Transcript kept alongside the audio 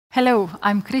Hello,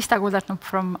 I'm Krista Kudernup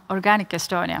from Organic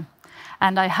Estonia,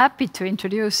 and I'm happy to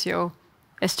introduce you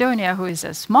Estonia, who is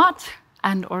smart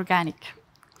and organic.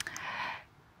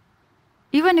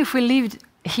 Even if we lived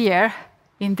here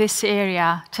in this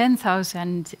area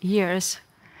 10,000 years,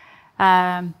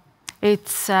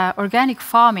 it's organic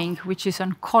farming, which is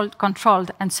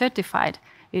controlled and certified,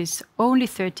 is only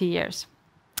 30 years.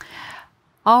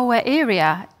 Our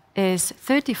area is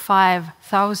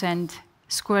 35,000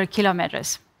 square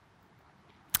kilometers.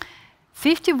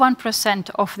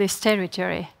 51% of this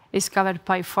territory is covered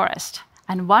by forest,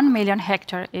 and 1 million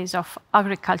hectares is of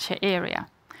agriculture area.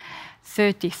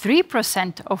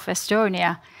 33% of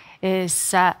Estonia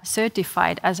is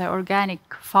certified as an organic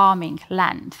farming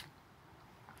land.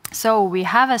 So we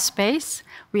have a space,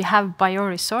 we have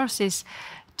bioresources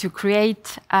to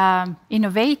create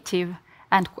innovative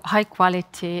and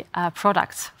high-quality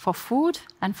products for food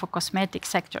and for cosmetic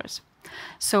sectors.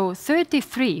 So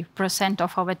 33%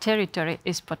 of our territory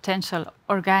is potential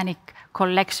organic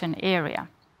collection area.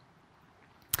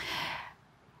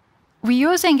 We're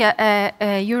using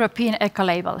a European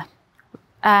eco-label,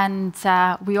 and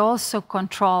we also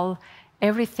control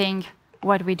everything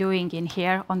what we're doing in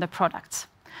here on the products.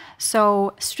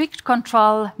 So strict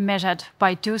control measured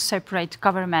by 2 separate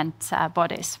government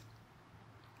bodies.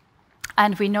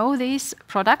 And we know these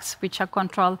products which are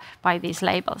controlled by these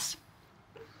labels.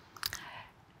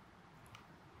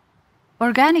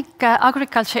 Organic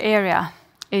agriculture area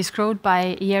is grown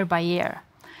by year.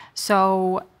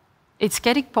 So it's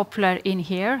getting popular in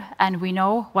here, and we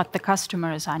know what the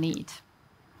customers need.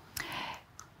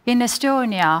 In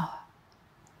Estonia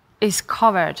is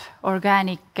covered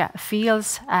organic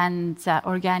fields and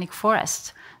organic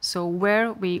forests. So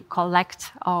where we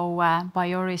collect our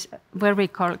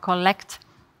collect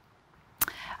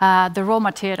the raw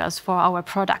materials for our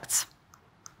products.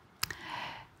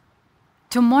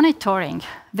 To monitoring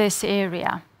this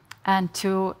area and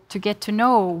to get to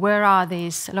know where are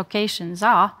these locations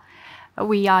are,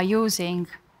 we are using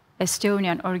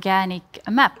Estonian organic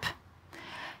map.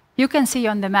 You can see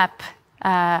on the map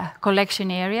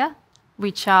collection area,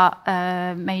 which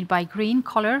are made by green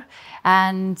color,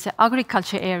 and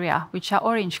agriculture area, which are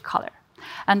orange color.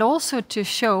 And also to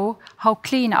show how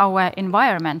clean our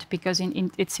environment, because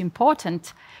it's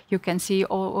important, you can see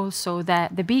also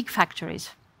the big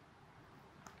factories.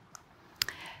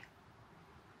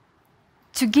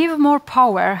 To give more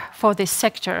power for this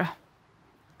sector,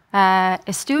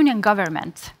 Estonian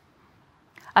government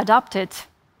adopted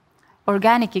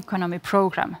organic economy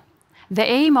program. The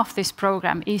aim of this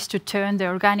program is to turn the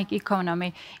organic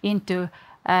economy into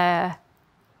a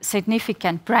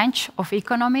significant branch of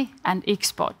economy and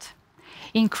export.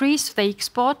 Increase the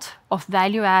export of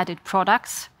value-added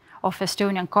products of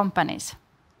Estonian companies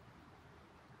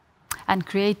and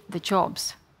create the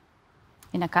jobs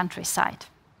in a countryside.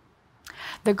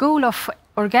 The goal of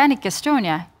Organic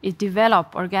Estonia is to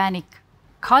develop organic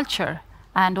culture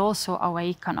and also our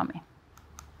economy.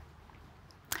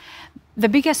 The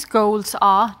biggest goals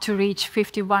are to reach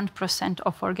 51%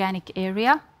 of organic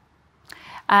area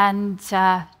and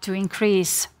to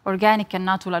increase organic and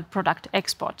natural product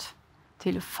export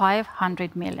till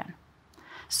 500 million.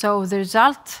 So the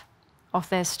result of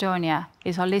the Estonia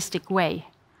is a holistic way.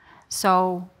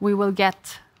 So we will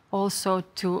get also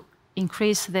to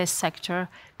increase this sector,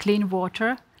 clean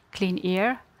water, clean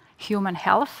air, human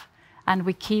health, and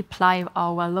we keep alive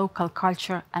our local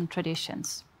culture and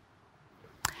traditions.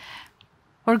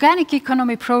 Organic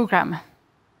economy program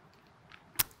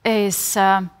is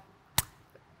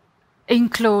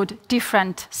include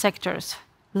different sectors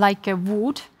like a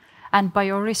wood and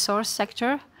bioresource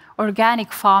sector,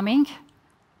 organic farming,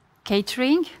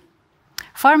 catering,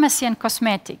 pharmacy and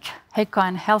cosmetic, eco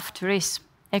and health tourism,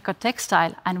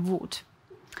 eco-textile and wood.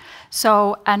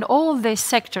 So, and all these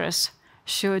sectors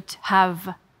should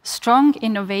have strong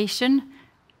innovation,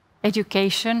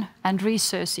 education and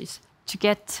resources to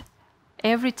get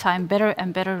every time better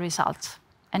and better results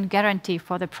and guarantee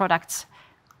for the products.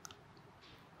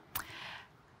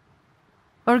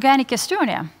 Organic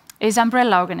Estonia is an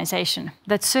umbrella organization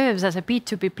that serves as a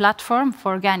B2B platform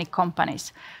for organic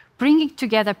companies, bringing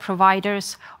together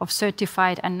providers of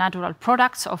certified and natural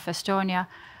products of Estonia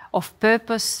of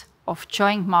purpose of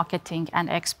joint marketing and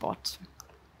export.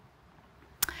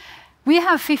 We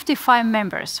have 55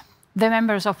 members, the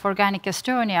members of Organic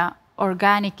Estonia,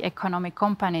 organic economic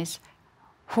companies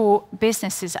whose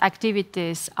businesses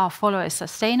activities are follow a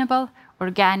sustainable,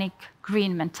 organic,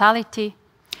 green mentality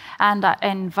and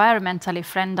environmentally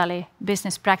friendly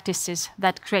business practices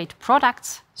that create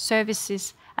products,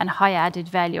 services and high added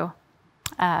value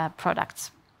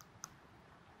products.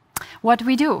 What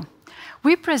we do?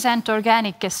 We present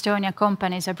organic Estonia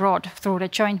companies abroad through the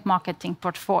joint marketing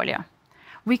portfolio.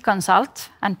 We consult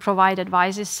and provide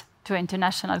advices to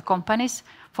international companies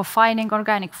for finding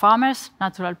organic farmers,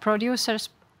 natural producers,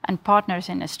 and partners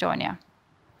in Estonia.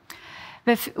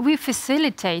 We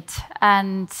facilitate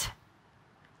and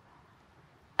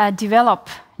develop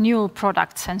new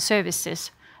products and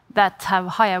services that have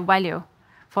higher value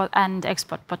and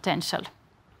export potential.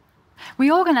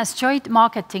 We organize joint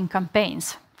marketing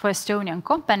campaigns for Estonian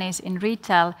companies in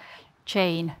retail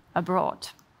chain abroad.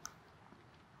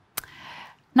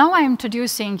 Now I'm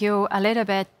introducing you a little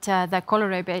bit the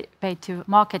collaborative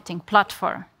marketing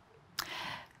platform.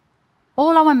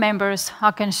 All our members,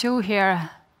 I can show here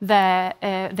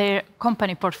their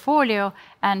company portfolio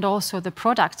and also the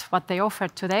products, what they offer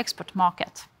to the export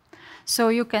market. So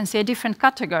you can see different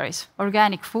categories: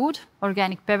 organic food,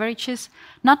 organic beverages,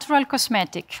 natural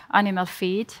cosmetic, animal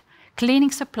feed,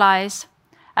 cleaning supplies,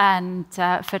 and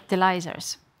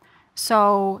fertilizers.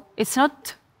 So it's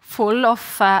not full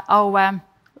of our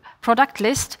product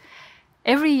list.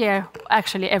 Every year,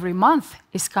 actually every month,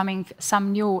 is coming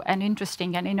some new and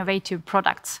interesting and innovative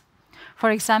products. For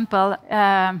example,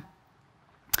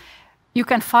 you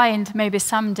can find maybe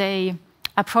someday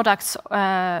products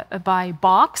by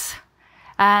Box,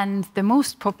 and the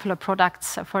most popular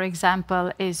products, for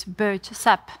example, is birch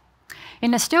sap.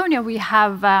 In Estonia, we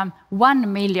have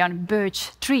 1 million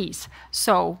birch trees,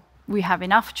 so we have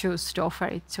enough juice to offer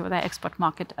it to the export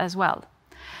market as well.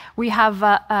 We have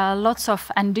lots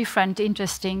of and different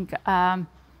interesting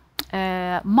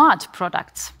mud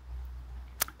products.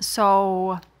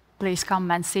 So please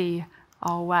come and see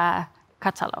our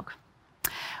catalog.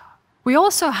 We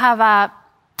also have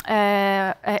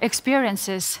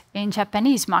experiences in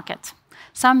Japanese market.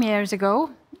 Some years ago,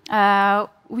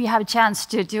 we have a chance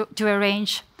to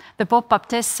arrange the pop-up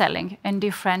test selling in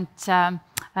different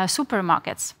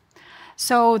supermarkets.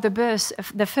 So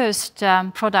the first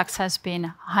products has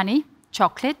been honey,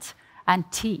 chocolate, and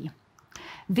tea.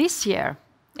 This year,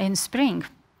 in spring,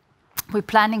 we're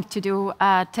planning to do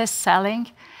test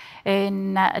selling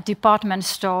in a department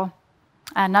store,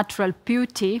 a natural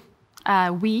beauty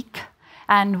week,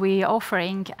 and we're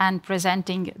offering and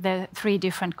presenting the 3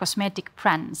 different cosmetic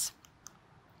brands.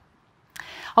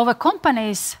 Our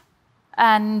companies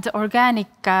and organic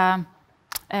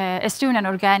Estonian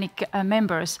organic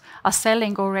members are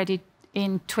selling already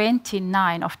in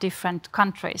 29 of different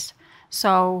countries.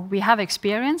 So we have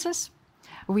experiences.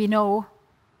 We know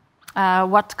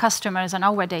what customers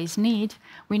nowadays need.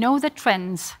 We know the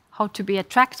trends, how to be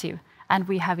attractive, and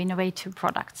we have innovative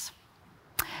products.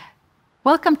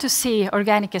 Welcome to see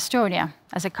Organic Estonia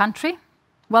as a country.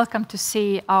 Welcome to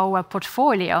see our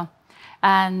portfolio,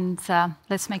 and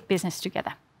let's make business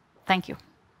together. Thank you.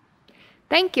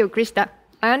 Thank you, Krista.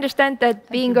 I understand that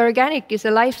being organic is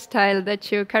a lifestyle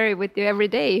that you carry with you every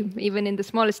day, even in the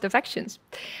smallest of actions.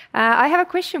 I have a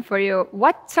question for you.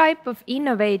 What type of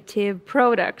innovative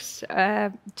products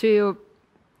do you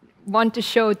want to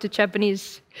show to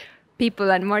Japanese people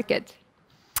and market?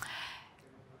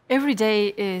 Every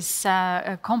day is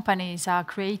companies are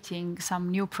creating some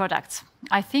new products.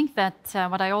 I think that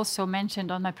what I also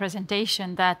mentioned on my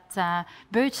presentation, that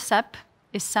birch sap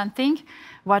is something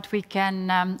what we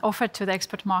can offer to the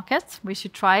export market. We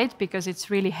should try it because it's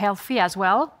really healthy as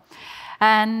well.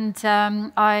 And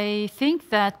I think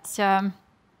that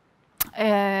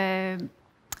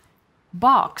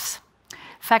box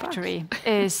factory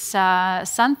is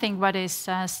something what is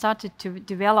started to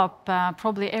develop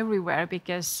probably everywhere,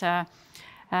 because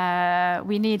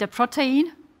we need a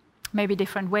protein, maybe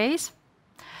different ways.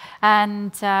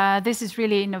 And this is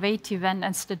really innovative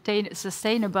and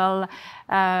sustainable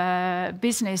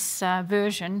business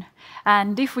version.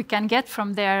 And if we can get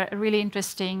from there really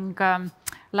interesting,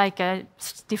 like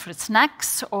different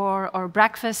snacks or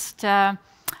breakfast,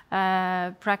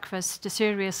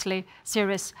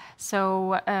 series,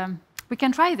 so we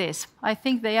can try this. I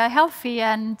think they are healthy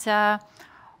and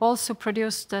also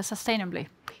produced sustainably.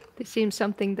 This seems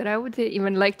something that I would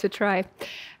even like to try.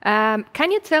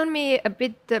 Can you tell me a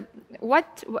bit,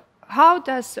 how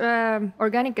does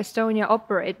Organic Estonia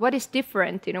operate? What is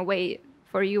different in a way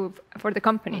for you, for the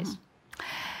companies?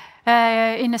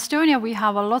 In Estonia, we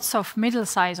have lots of middle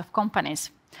size of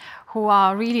companies who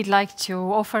are really like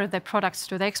to offer their products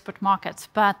to the export market.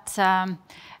 But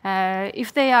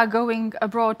if they are going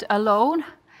abroad alone,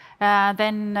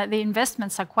 then the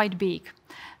investments are quite big.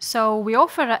 So we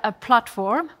offer a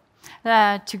platform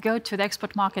to go to the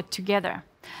export market together.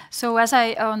 So as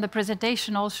I on the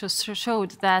presentation also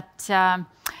showed that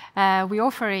we're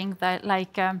offering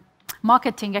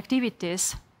marketing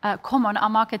activities common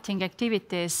marketing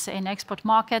activities in export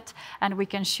market, and we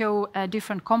can show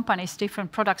different companies,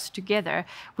 different products together,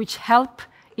 which help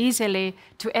easily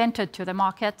to enter to the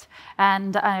market.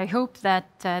 And I hope that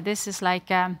this is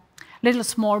like a little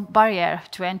small barrier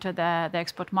to enter the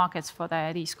export markets for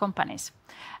these companies.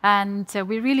 And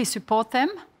we really support them.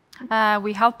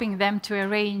 We're helping them to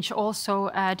arrange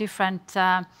also different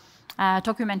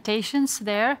documentations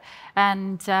there,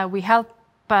 and we help.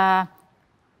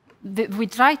 We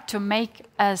try to make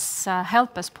as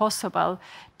help as possible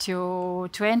to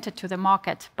enter to the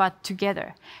market, but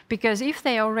together. Because if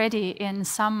they are already in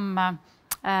some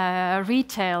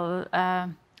retail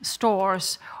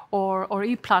stores or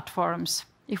e-platforms,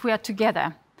 if we are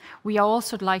together, we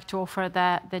also like to offer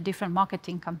the different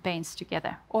marketing campaigns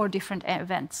together or different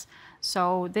events.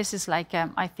 So this is like,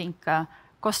 I think,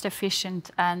 cost efficient,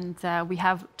 and we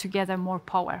have together more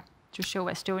power to show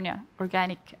Estonia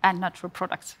organic and natural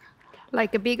products.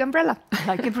 Like a big umbrella.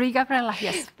 Like a big umbrella,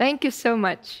 yes. Thank you so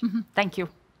much. Thank you.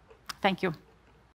 Thank you.